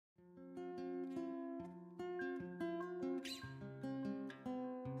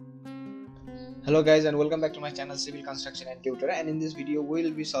Hello guys, and welcome back to my channel Civil Construction and Tutor, and in this video we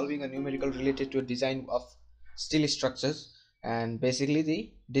will be solving a numerical related to a design of steel structures and basically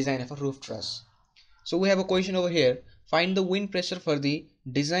the design of a roof truss. So we have a question over here. Find the wind pressure for the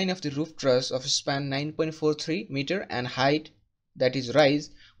design of the roof truss of a span 9.43 meter and height, that is rise,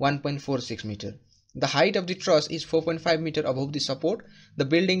 1.46 meter. The height of the truss is 4.5 meter above the support. The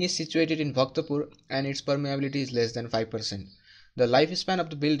building is situated in Bhaktapur and its permeability is less than 5%. The lifespan of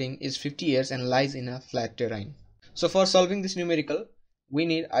the building is 50 years and lies in a flat terrain. So for solving this numerical, we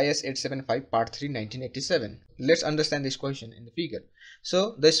need IS 875 part 3 1987. Let's understand this question in the figure.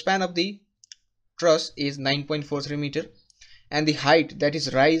 So the span of the truss is 9.43 meter and the height, that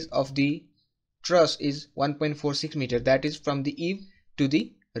is rise of the truss, is 1.46 meter, that is from the eave to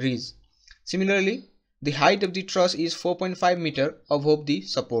the ridge. Similarly, the height of the truss is 4.5 meter above the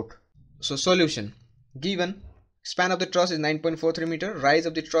support. So solution: given span of the truss is 9.43 meter, rise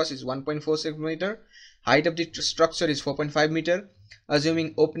of the truss is 1.46 meter, height of the structure is 4.5 meter,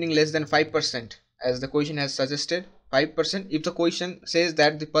 assuming opening less than 5%, as the question has suggested 5%. If the question says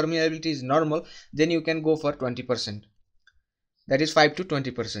that the permeability is normal, then you can go for 20%, that is 5 to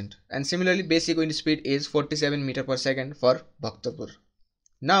 20%. And similarly, basic wind speed is 47 meter per second for Bhaktapur.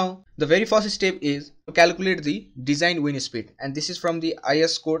 Now the very first step is to calculate the design wind speed, and this is from the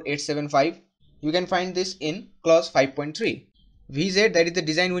IS code 875. You can find this in clause 5.3. Vz, that is the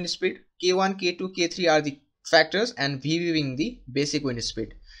design wind speed, K1, K2, K3 are the factors, and V being the basic wind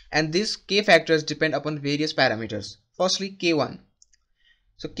speed. And these K factors depend upon various parameters. Firstly, K1.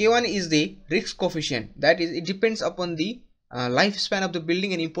 So K1 is the risk coefficient, that is, it depends upon the lifespan of the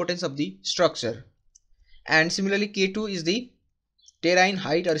building and importance of the structure. And similarly, K2 is the terrain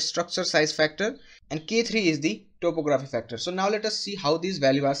height or structure size factor, and K3 is the topography factor. So now let us see how these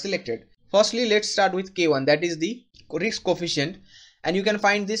values are selected. Firstly, let's start with K1, that is the risk coefficient, and you can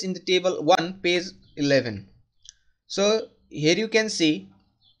find this in the table 1, page 11. So here you can see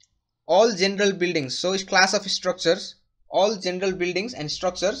all general buildings. So it's class of structures, all general buildings and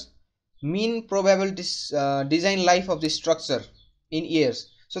structures, mean probable design life of the structure in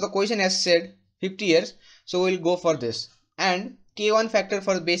years. So the question has said 50 years, so we'll go for this. And K1 factor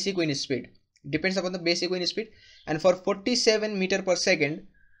for basic wind speed depends upon the basic wind speed, and for 47 meter per second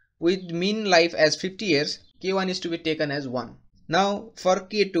with mean life as 50 years, K1 is to be taken as 1. Now for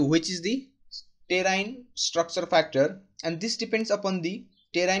K2, which is the terrain structure factor, and this depends upon the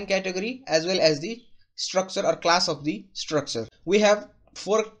terrain category as well as the structure or class of the structure. We have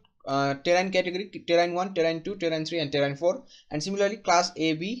 4 terrain category: terrain 1, terrain 2, terrain 3 and terrain 4, and similarly class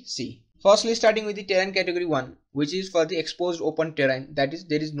A, B, C. Firstly, starting with the terrain category 1, which is for the exposed open terrain, that is,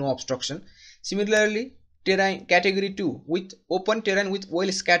 there is no obstruction. Similarly, terrain category 2 with open terrain with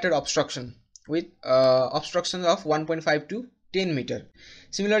well scattered obstruction, with obstruction of 1.5 to 10 meter.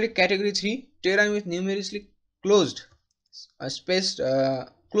 Similarly, category 3, terrain with numerously closely spaced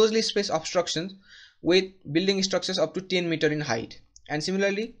obstructions with building structures up to 10 meter in height. And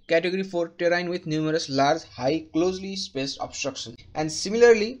similarly, category 4, terrain with numerous large, high, closely spaced obstructions. And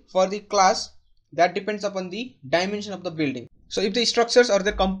similarly, for the class, that depends upon the dimension of the building. So if the structures or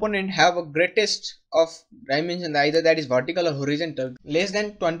the component have a greatest of dimension, either that is vertical or horizontal, less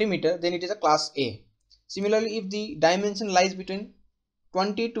than 20 meter, then it is a class A. Similarly, if the dimension lies between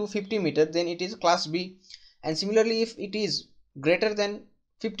 20 to 50 meter, then it is class B. And similarly, if it is greater than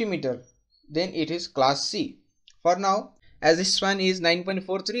 50 meter, then it is class C. For now, as this span is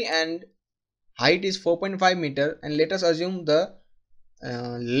 9.43 and height is 4.5 meter, and let us assume the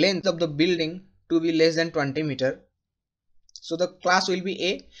length of the building to be less than 20 meter, so the class will be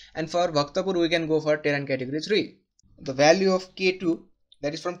A. And for Bhaktapur, we can go for terrain category 3. The value of K2,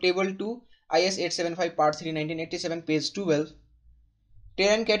 that is from table 2, IS 875 part 3 1987, page 12.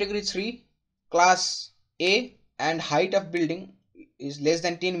 Terrain category 3, class A, and height of building is less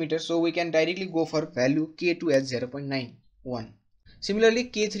than 10 meters, so we can directly go for value K2 as 0.91. Similarly,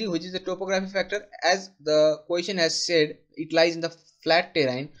 K3, which is the topography factor, as the question has said, it lies in the flat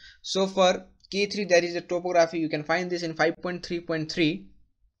terrain. So for K3, there is a topography. You can find this in 5.3.3.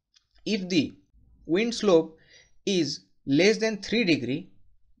 If the wind slope is less than 3 degree,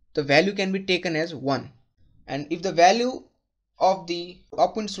 the value can be taken as 1. And if the value of the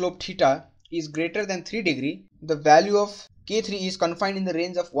upwind slope theta is greater than 3 degree, the value of K3 is confined in the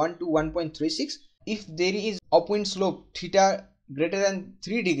range of 1 to 1.36. If there is upwind slope theta greater than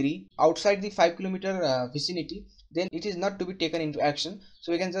 3 degree outside the 5 kilometer vicinity, then it is not to be taken into action.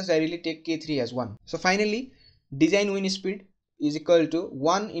 So we can just directly take K3 as 1. So finally, design wind speed is equal to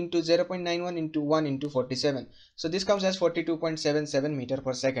 1 into 0.91 into 1 into 47. So this comes as 42.77 meter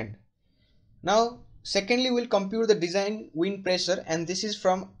per second. Now secondly, we'll compute the design wind pressure, and this is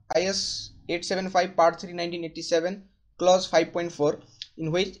from IS 875 Part 3 1987 clause 5.4,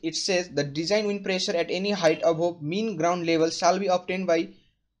 in which it says the design wind pressure at any height above mean ground level shall be obtained by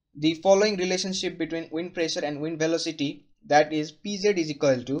the following relationship between wind pressure and wind velocity, that is Pz is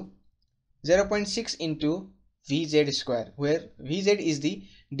equal to 0.6 into Vz square, where Vz is the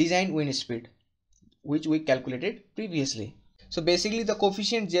design wind speed which we calculated previously. So basically the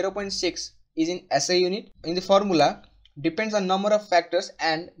coefficient 0.6 is in SI unit. In the formula depends on number of factors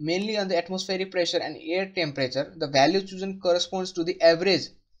and mainly on the atmospheric pressure and air temperature. The value chosen corresponds to the average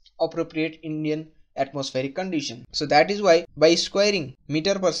appropriate Indian atmospheric condition. So that is why by squaring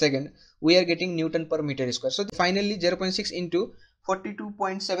meter per second we are getting Newton per meter square. So finally 0.6 into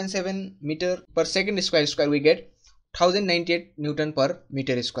 42.77 meter per second square we get 1098 Newton per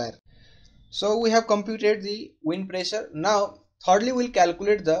meter square. So we have computed the wind pressure. Now thirdly we'll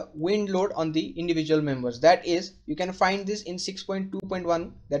calculate the wind load on the individual members. That is, you can find this in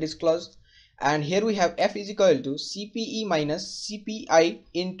 6.2.1, that is clause, and here we have F is equal to CPE minus CPI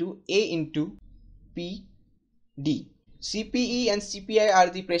into A into PD. CPE and CPI are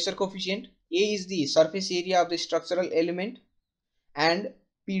the pressure coefficient, A is the surface area of the structural element, and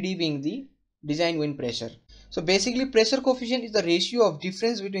PD being the design wind pressure. So basically pressure coefficient is the ratio of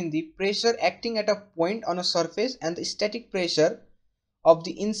difference between the pressure acting at a point on a surface and the static pressure of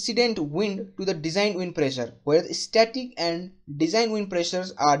the incident wind to the design wind pressure, where the static and design wind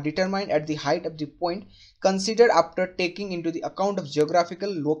pressures are determined at the height of the point considered after taking into the account of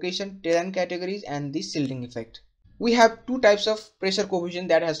geographical location, terrain categories and the shielding effect. We have two types of pressure coefficient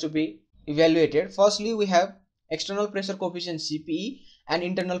that has to be evaluated. Firstly we have external pressure coefficient CPE and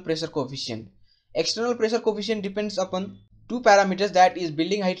internal pressure coefficient. External pressure coefficient depends upon two parameters, that is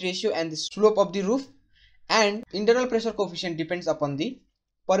building height ratio and the slope of the roof, and internal pressure coefficient depends upon the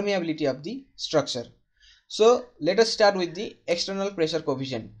permeability of the structure. So let us start with the external pressure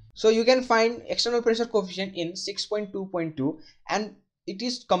coefficient. So you can find external pressure coefficient in 6.2.2 and it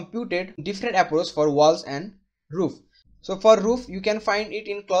is computed different approach for walls and roof. So for roof you can find it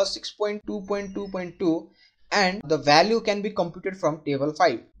in clause 6.2.2.2 and the value can be computed from table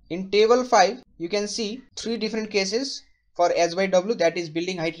 5. In table 5 you can see three different cases for S by W, that is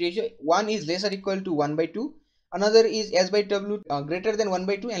building height ratio. One is less or equal to 1 by 2, another is S by W greater than 1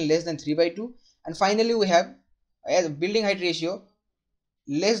 by 2 and less than 3 by 2, and finally we have as building height ratio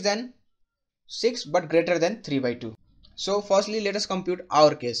less than 6 but greater than 3 by 2. So firstly let us compute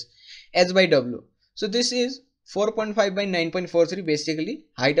our case, S by W. So this is 4.5 by 9.43, basically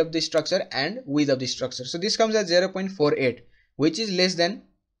height of the structure and width of the structure. So this comes as 0.48, which is less than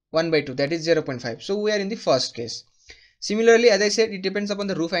 1 by 2, that is 0.5. So we are in the first case. Similarly, as I said, it depends upon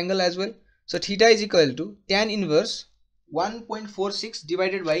the roof angle as well. So theta is equal to tan inverse 1.46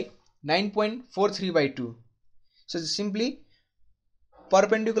 divided by 9.43 by 2. So simply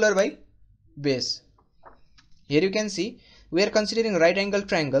perpendicular by base. Here you can see we are considering right angle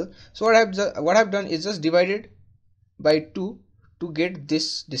triangle. So what I've done is just divided by 2 to get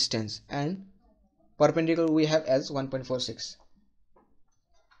this distance, and perpendicular we have as 1.46.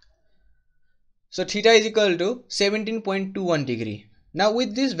 So theta is equal to 17.21 degree. Now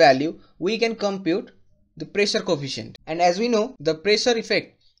with this value we can compute the pressure coefficient, and as we know the pressure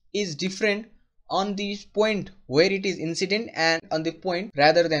effect is different on the point where it is incident and on the point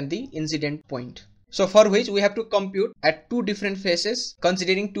rather than the incident point. So for which we have to compute at two different phases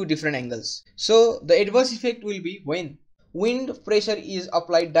considering two different angles. So the adverse effect will be when wind pressure is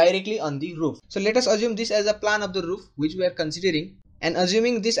applied directly on the roof. So let us assume this as a plan of the roof which we are considering, and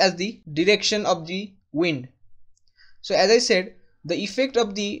assuming this as the direction of the wind. So as I said, the effect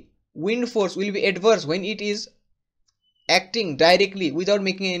of the wind force will be adverse when it is acting directly without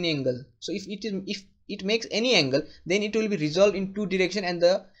making any angle. So if it makes any angle, then it will be resolved in two direction and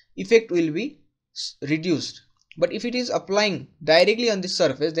the effect will be reduced. But if it is applying directly on the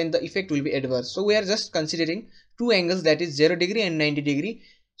surface, then the effect will be adverse. So we are just considering two angles, that is 0 degree and 90 degree,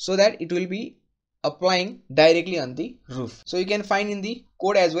 so that it will be applying directly on the roof. So you can find in the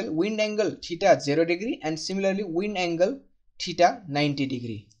code as well, wind angle theta 0 degree and similarly wind angle theta 90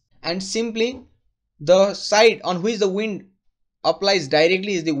 degree. And simply the side on which the wind applies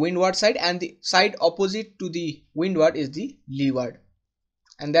directly is the windward side, and the side opposite to the windward is the leeward,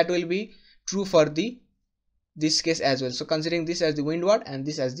 and that will be true for this case as well. So considering this as the windward and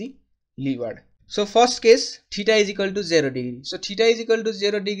this as the leeward. So first case theta is equal to 0 degree. So theta is equal to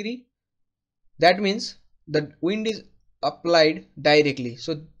 0 degree, that means the wind is applied directly.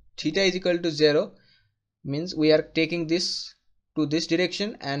 So theta is equal to 0 means we are taking this to this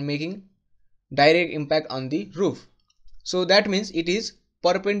direction and making direct impact on the roof. So that means it is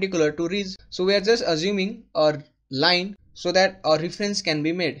perpendicular to ridge. So we are just assuming a line so that a reference can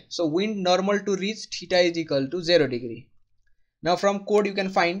be made. So wind normal to ridge theta is equal to 0 degree. Now from code you can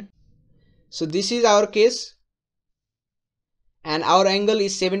find, so this is our case and our angle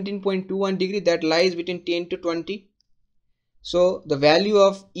is 17.21 degree that lies between 10 to 20. So the value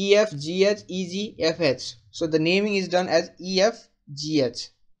of EF, GH, EG, FH. So the naming is done as EF, GH.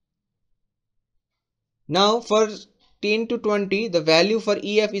 Now for 10 to 20, the value for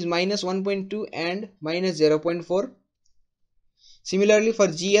EF is minus 1.2 and minus 0.4. Similarly for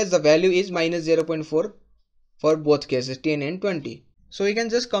GH, the value is minus 0.4 for both cases 10 and 20. So we can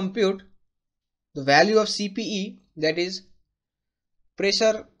just compute the value of CPE, that is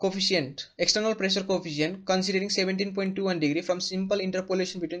pressure coefficient, external pressure coefficient, considering 17.21 degree from simple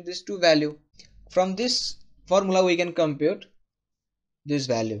interpolation between these two values. From this formula we can compute this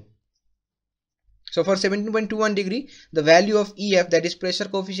value. So for 17.21 degree, the value of EF, that is pressure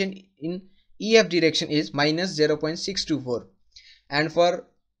coefficient in EF direction, is minus 0.624 and for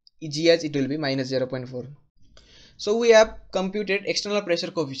GH it will be minus 0.4. So we have computed external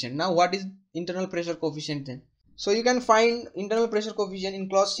pressure coefficient. Now what is internal pressure coefficient then? So you can find internal pressure coefficient in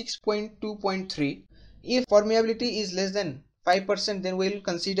clause 6.2.3. If permeability is less than 5%, then we will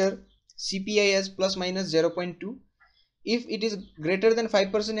consider CPI as plus minus 0.2. If it is greater than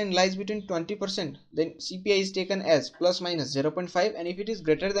 5% and lies between 20%, then CPI is taken as plus minus 0.5, and if it is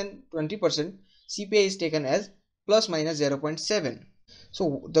greater than 20%, CPI is taken as plus minus 0.7.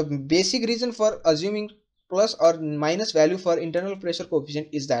 So the basic reason for assuming plus or minus value for internal pressure coefficient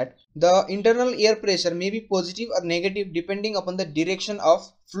is that the internal air pressure may be positive or negative depending upon the direction of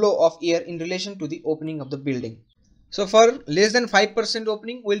flow of air in relation to the opening of the building. So for less than 5%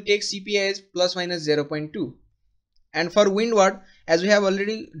 opening, we'll take CPI as plus minus 0.2. And for windward, as we have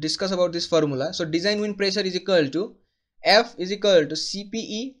already discussed about this formula, so design wind pressure is equal to F is equal to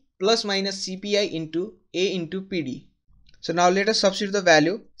CPE plus minus CPI into A into PD. So now let us substitute the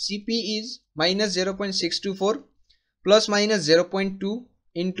value. CP is minus 0.624 plus minus 0.2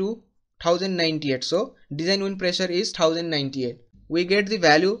 into 1098. So design wind pressure is 1098. We get the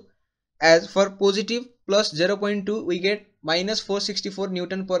value as for positive plus 0.2 we get minus 464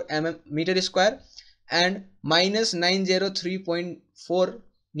 Newton per meter square and minus 903.4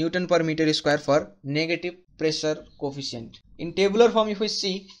 Newton per meter square for negative pressure coefficient. In tabular form if we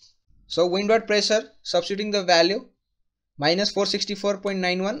see, so windward pressure, substituting the value, minus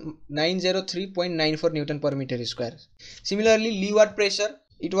 464.91, 903.94 Newton per meter square. Similarly, leeward pressure,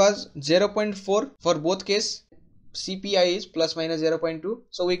 it was 0.4 for both case. CPI is plus minus 0.2.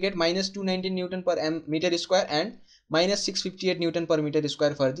 So we get minus 219 Newton per meter square and minus 658 Newton per meter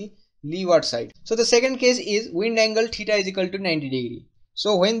square for the leeward side. So the second case is wind angle theta is equal to 90 degree.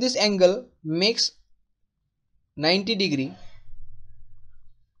 So when this angle makes 90 degree,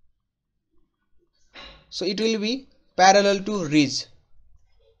 so it will be parallel to ridge.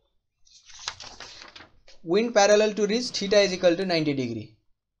 Wind parallel to ridge, theta is equal to 90 degree.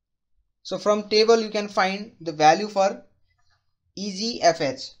 So from table you can find the value for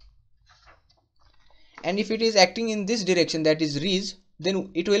EGFH, and if it is acting in this direction, that is ridge, then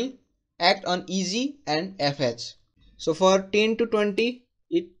it will act on EG and FH. So for 10 to 20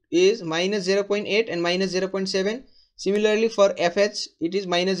 it is minus 0.8 and minus 0.7. Similarly for FH it is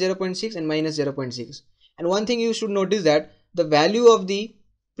minus 0.6 and minus 0.6. And one thing you should notice that the value of the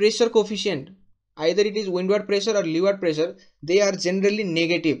pressure coefficient, either it is windward pressure or leeward pressure, they are generally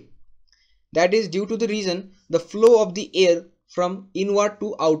negative. That is due to the reason the flow of the air from inward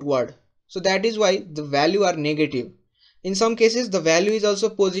to outward. So that is why the value are negative. In some cases the value is also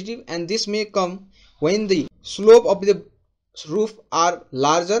positive, and this may come when the slope of the roof are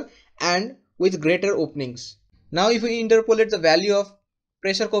larger and with greater openings. Now if we interpolate the value of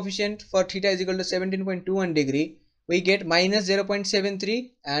pressure coefficient for theta is equal to 17.21 degree, we get minus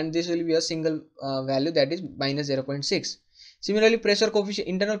 0.73, and this will be a single value, that is minus 0.6. Similarly, pressure coefficient,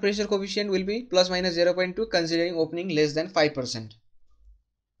 internal pressure coefficient will be plus minus 0.2 considering opening less than 5%.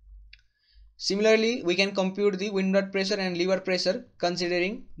 Similarly, we can compute the windward pressure and leeward pressure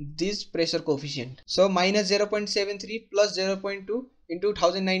considering this pressure coefficient. So minus 0.73 plus 0.2 into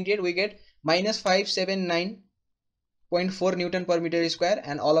 1098, we get minus 579.4 Newton per meter square,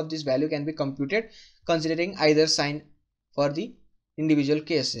 and all of this value can be computed considering either sign for the individual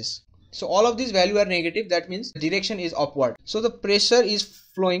cases. So all of these value are negative, that means direction is upward. So the pressure is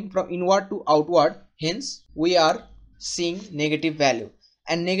flowing from inward to outward, hence we are seeing negative value,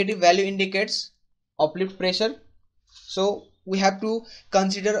 and negative value indicates uplift pressure. So we have to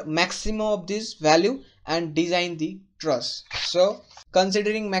consider maximum of this value and design the truss. So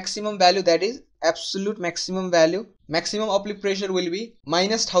considering maximum value, that is absolute maximum value, maximum uplift pressure will be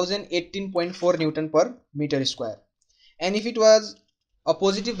minus 1018.4 Newton per meter square. And if it was a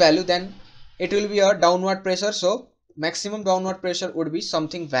positive value, then it will be a downward pressure. So maximum downward pressure would be some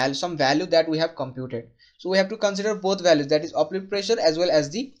value that we have computed. So we have to consider both values, that is uplift pressure as well as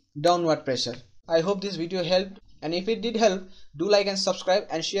the downward pressure. I hope this video helped, and if it did help, do like and subscribe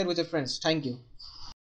and share with your friends. Thank you.